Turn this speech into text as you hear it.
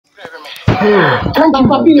Thank you,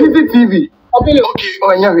 papilo. TV. Papilo. Okay. Oh,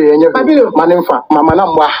 yeah. Papilo. Manenfa. Mama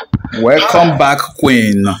Namwa. Welcome back,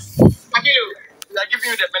 Queen. Papilo. We are giving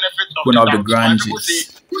you the benefit of Queen of the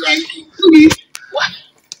Granges.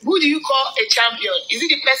 Who do you call a champion? Is it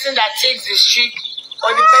the person that takes the streak or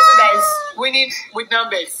the person that is winning with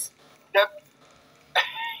numbers? The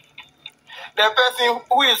person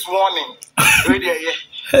who is warning.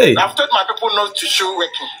 Hey. I've told my people not to show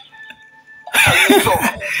working.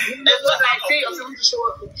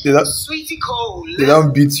 Sweetie Cole. They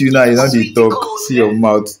don't beat you now. You don't need to talk. See your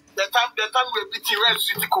mouth. The time we're beating, where is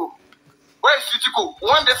Sweetie Cole? Where is Sweetie Cole?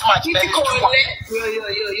 Won this match. Sweetie Cole. Yo,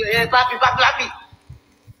 papi.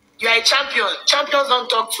 You are a champion. Champions don't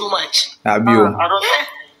talk too much. I don't know.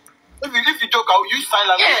 If you talk, I will use sign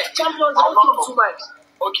language. Yeah, champions don't talk too much.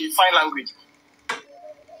 Okay, sign language.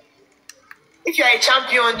 If you are a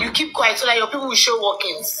champion, you keep quiet so that your people will show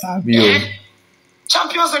workings.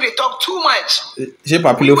 Champions don't they talk too much. We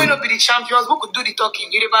will not be the champions. Who could do the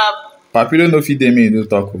talking? Papilo no feed them in no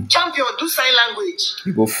talk. Champion, do sign language.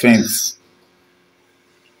 You go fence.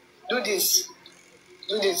 Do this.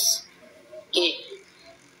 Yeah.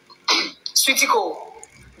 Sweetie Cole,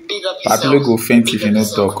 big up yourself. Papilo go faint if you no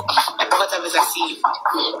talk.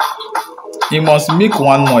 He must make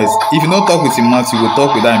one noise. If you no talk with him mouth, you go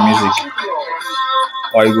talk without music.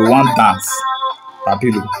 Or you go want dance.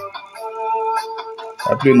 Papilo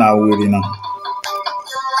now really now.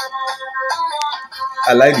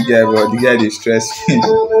 I like the guy, but the guy they stress me.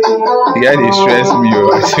 The guy they stress me.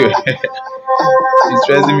 He's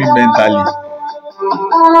stressing me mentally.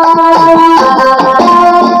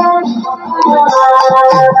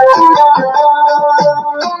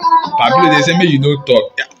 Papilo, they say me you no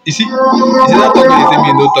talk. You see that talk they say me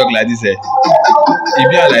you no talk like this.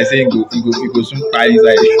 If you are like saying go soon cry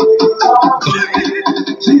inside.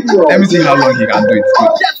 Let me see how long he can do it.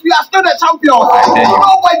 Yes, we are still the champions.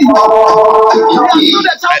 Nobody. We are still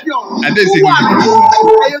the champions. And they say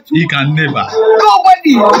he can never.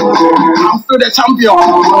 Nobody. I'm still the champion.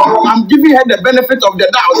 I'm giving her the benefit of the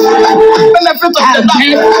doubt. Benefit of the doubt.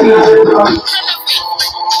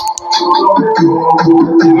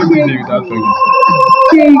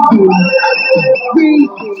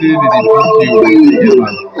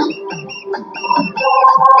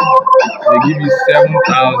 They give you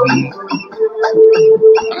 7,000.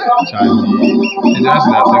 Charlie, they just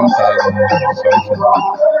like 7,000 something.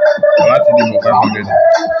 I want to do 500.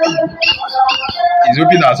 He's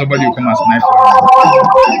hoping that somebody will come and snipe for him.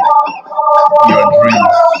 Your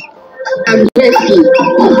dreams. And Bessie.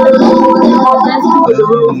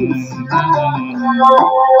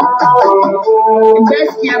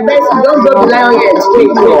 Bessie, don't go to Lion yet. Straight.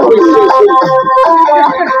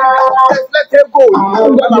 Let her go.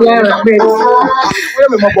 Don't go to Lion yet.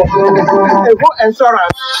 Go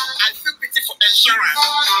insurance. I feel pity for insurance.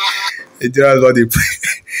 It's just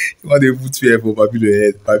what they put fear for Papilo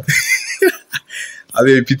head. I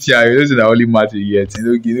mean, pity, you know, the only matter yet. You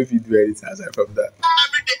know, if you do anything aside from that.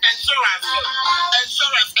 Every day, insurance.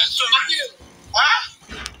 What?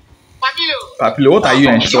 Papilo, what are you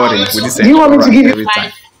insuring with this? Do you want me to give you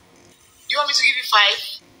 5? You want me to give you 5?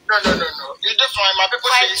 No. It's different.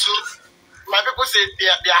 My people say they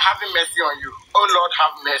are having mercy on you. Oh Lord,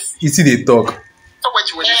 have mercy. You see, they talk. So what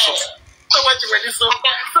you want to say? I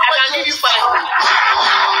can give you 5.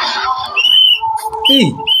 Hey,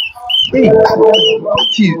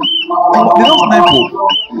 see, they don't snipe.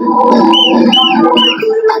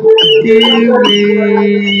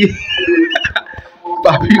 Hey,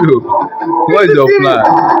 Papilo, what is your plan?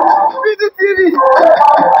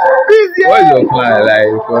 What is your plan,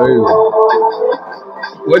 like for real?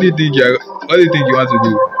 What do you think you want to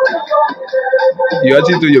do? You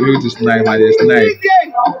actually told your people to snipe, and they snipe.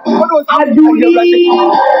 We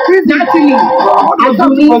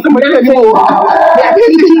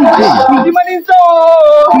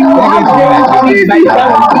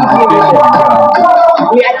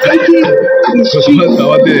are taking the streets. I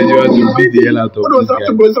wanted you to beat the hell out of this guy. We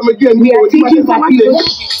are taking Papilo.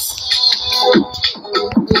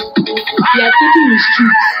 We are taking the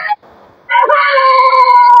streets.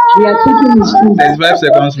 We are taking the streets. There's 5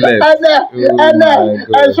 seconds left.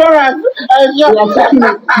 Insurance. We are taking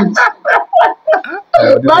the streets.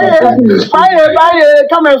 Buy it.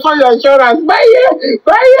 Come and find your insurance. Buy it.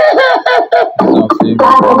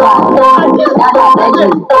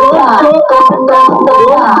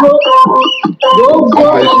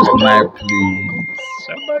 Somebody should snipe, please.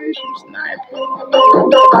 Somebody should snipe.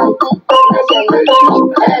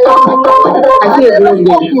 I see a blue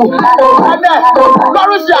game.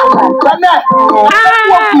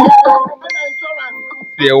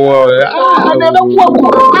 Yeah, well,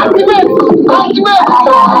 What?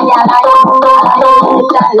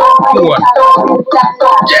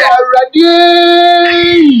 Yeah,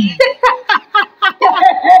 ready.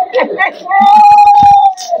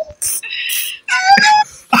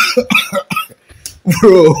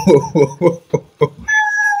 Bro,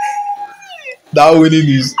 that winning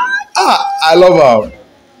is I love her.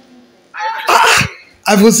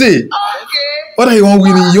 I will say, what are you want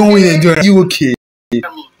winning? You want winning? You okay? You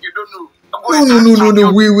don't know.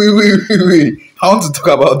 No. Wait. I want to talk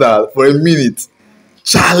about that for a minute.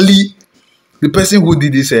 Charlie, the person who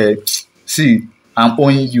did this, see, I'm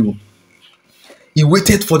owing you. He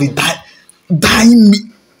waited for the dying.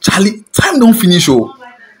 Charlie, time don't finish. Oh,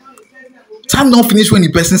 time don't finish when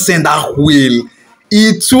the person sent that whale.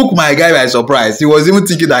 He took my guy by surprise. He was even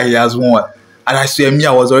thinking that he has won. And I swear, me,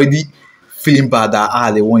 I was already feeling bad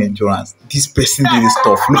that they won endurance. This person did this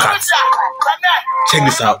stuff. Look at, check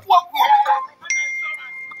this out.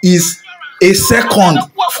 It's a second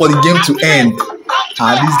for the game to end.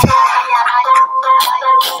 And this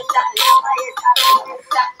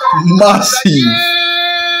massive.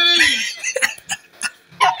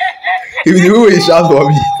 If the way he shout for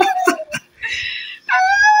me.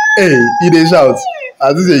 Hey, he dey shout.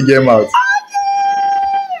 As this is a game out.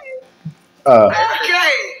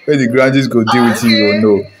 When the grandies go deal with you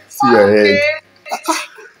know. See your head.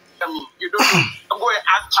 You don't know. I'm going to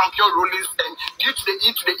ask champion rollers and you to the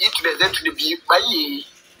E to the E to the Z to the B.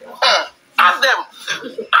 Ask them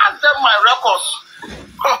my records.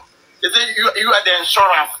 They say you are the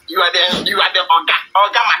insurance. You are the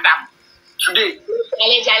organ madam. Today.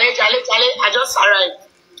 Charlie, I just arrived.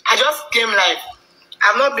 I just came live.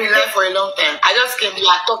 I've not been live for a long time. I just came. You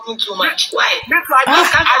are talking too much. Why? I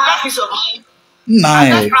can't have a piece of mind.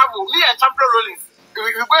 Nice. I travel. Me and Champion Rollins.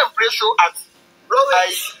 We go and play show at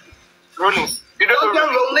Rollins. You don't know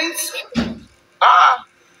Rollins?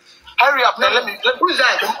 Hurry up. Let me. Who is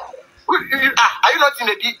that? Are you not in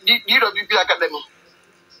the DWP Academy?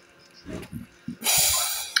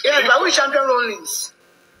 Yeah, but which Champion Rollins?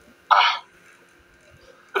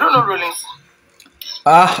 You don't know Rollins?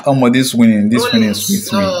 This winning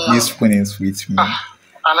sweets me. This winning sweets me.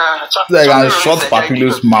 Like I shut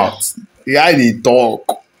Papilo's mouth. The guy they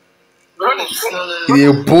talk.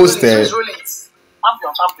 They boast there.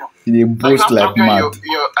 Champion. They boast like mad.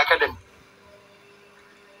 Your academy.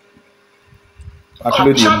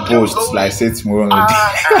 Papilo they boast like say tomorrow.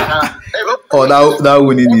 Oh, that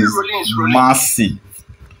winning is massive.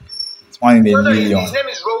 It's 1 in a million. His name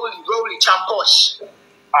is Rolly Champosh.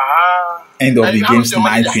 End of the game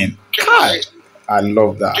sniping. I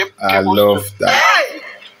love that. I love that. Hey!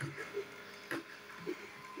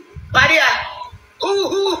 Maria! Who?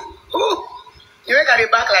 You make a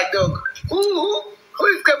back like dog. Who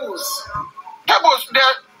is Cables? Cables,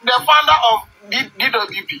 the founder of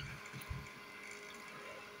DWP.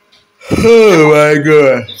 Oh my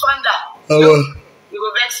god. The founder. You go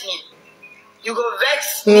vex me. You go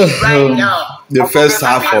vex me right now. The first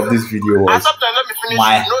half of this video was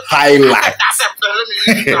my highlight.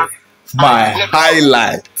 My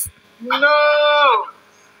highlight. No.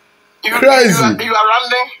 Crazy. You are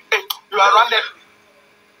running. You are running.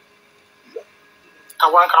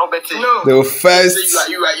 The first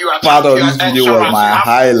part of this video was my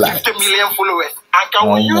highlight. 50 million followers. And can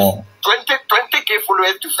we use 20k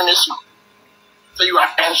followers to finish you? So you are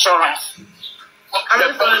insurance. I'm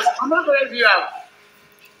not going to view out.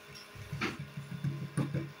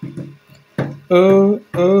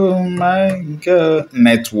 Oh my god.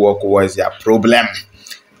 Network was your problem.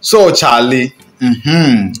 So Charlie,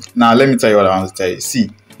 now let me tell you what I want to tell you. See,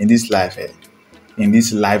 in this life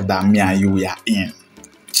that me and you are in,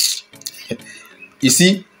 you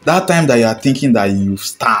see, that time that you are thinking that you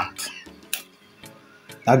stand,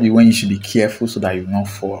 that be when you should be careful so that you will not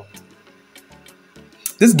fall.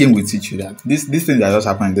 This game will teach you that. This thing that just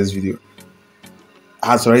happened in this video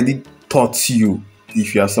has already taught you,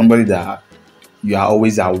 if you are somebody that you are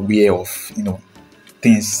always aware of,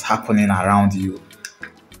 things happening around you.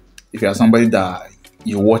 If you are somebody that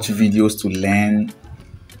you watch videos to learn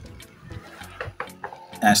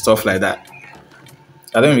and stuff like that.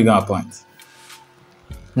 I don't even get a point.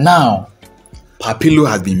 Now, Papilo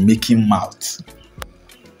has been making mouth.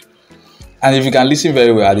 And if you can listen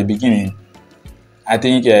very well at the beginning, I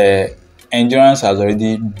think Endurance has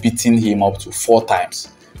already beaten him up to 4 times.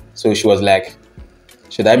 So she was like,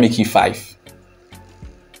 should I make it 5?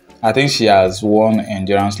 I think she has won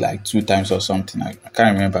Endurance like 2 times or something. I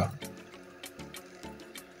can't remember.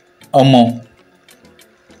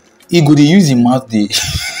 He could use his mouth day.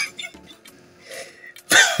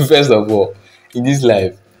 First of all, in this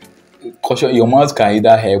life, caution, your mouth can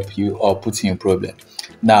either help you or put you in problem.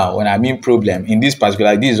 Now, when I mean problem, in this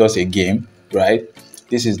particular, this is just a game, right?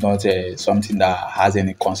 This is not something that has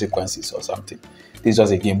any consequences or something. This is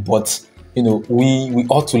just a game. But, you know, we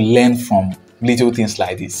ought to learn from little things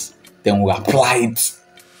like this. Then we apply it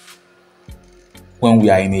when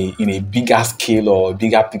we are in a bigger scale or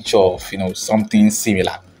bigger picture of, you know, something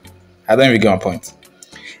similar. I don't even get my point.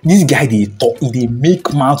 This guy, they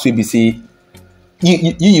make mouths will be say,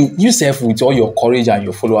 you self with all your courage and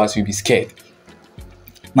your followers will be scared.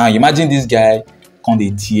 Now imagine this guy can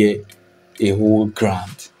dey dare a whole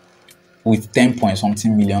grant with 10 point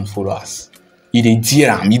something million followers. You dey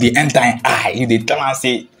dare am, you dey enter an eye, you dey tell am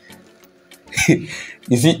say,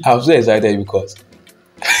 you see, I'm so excited because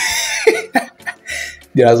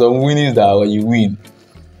there are some winnings that when you win,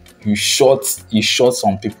 you shut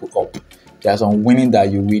some people up. There are some winning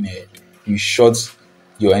that you win, you shut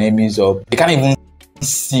your enemies up. They can't even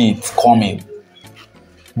see it coming.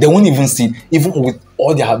 They won't even see, even with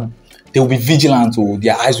all they will be vigilant, or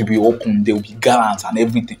their eyes will be open, they will be gallant and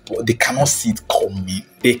everything, but they cannot see it coming.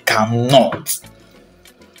 They cannot.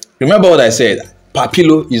 Remember what I said,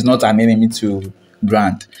 Papilo is not an enemy to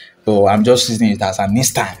Grant, but I'm just using it as an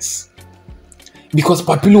instance. Because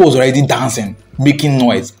Papilo was already dancing, making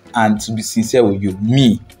noise, and to be sincere with you,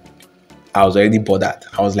 I was already bothered.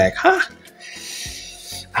 I was like,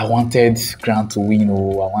 I wanted Grant to win,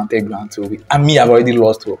 and I've already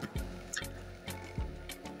lost hope.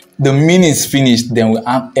 The minutes finished, then we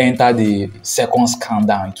entered the seconds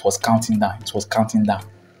countdown. It was counting down.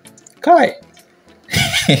 Kai.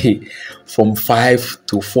 From 5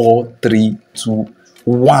 to 4, 3, 2,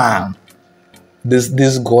 1.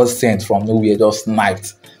 This God sent from nowhere just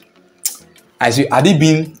sniped. I say, had it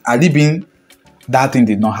been that thing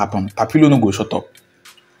did not happen, Papilo no go shut up.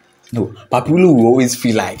 No, Papilo will always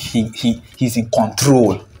feel like he's in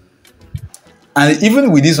control. And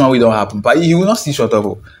even with this one, it don't happen, but he will not still shut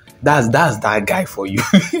up. That's that guy for you.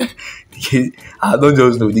 I don't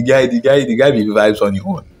just know. The guy be vibes on your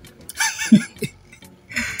own.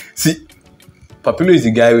 See, Papilo is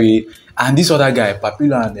the guy and this other guy,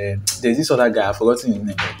 Papilo and there's this other guy, I've forgotten his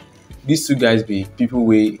name. These two guys be people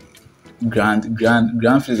where Grant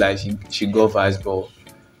feels like she got vibes, but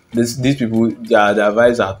these people, their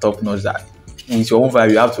vibes are top notch. That with your own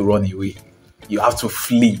vibe, you have to run away. You have to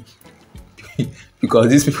flee. Because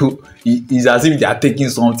these people, it's as if they are taking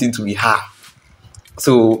something to be hard.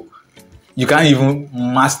 So you can't even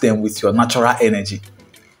match them with your natural energy.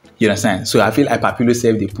 You understand? So I feel like Papilo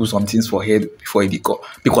self, they put some things for head before he go.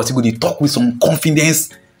 Because he could talk with some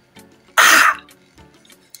confidence.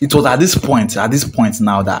 It was at this point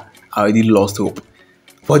now that I already lost hope.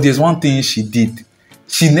 But there's one thing she did.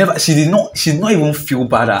 She did not even feel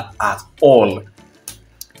bad at all.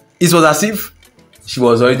 It was as if she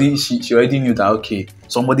already knew that, okay,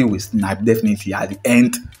 somebody will snipe definitely at the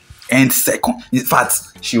end second. In fact,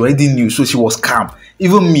 she already knew, so she was calm.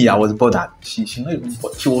 Even me, I was bothered. She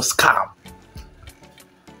was calm.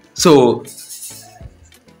 So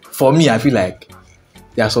for me, I feel like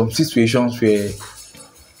there are some situations where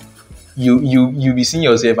you be seeing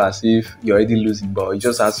yourself as if you're already losing, but you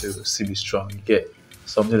just have to still be strong. You get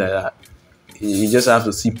something like that. You just have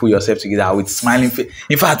to see, put yourself together with smiling face.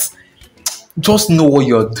 In fact, just know what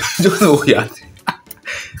you're doing. Just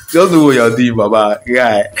know what you're doing, Baba.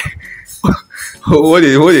 Yeah. What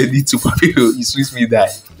they did to Papilo, it sweets me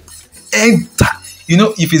that. And you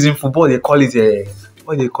know, if it's in football, they call it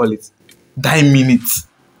what do they call it? 9 minutes.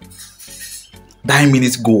 9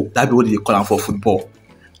 minutes goal. That's what they call them for football.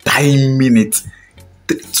 9 minutes.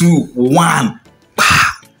 2, 1.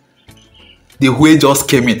 The way just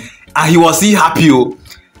came in, and he was still happy,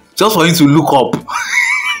 just for him to look up.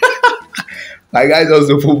 My guy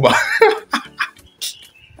just opened back.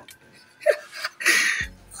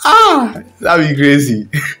 That'd be crazy.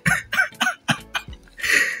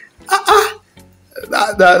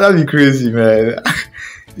 That'd be crazy, man.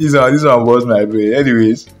 This one was my brain.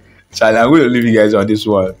 Anyways, Charlie, I'm going to leave you guys on this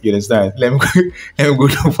one. You understand? Let me go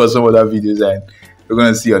look for some other videos, and we're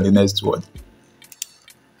going to see you on the next one.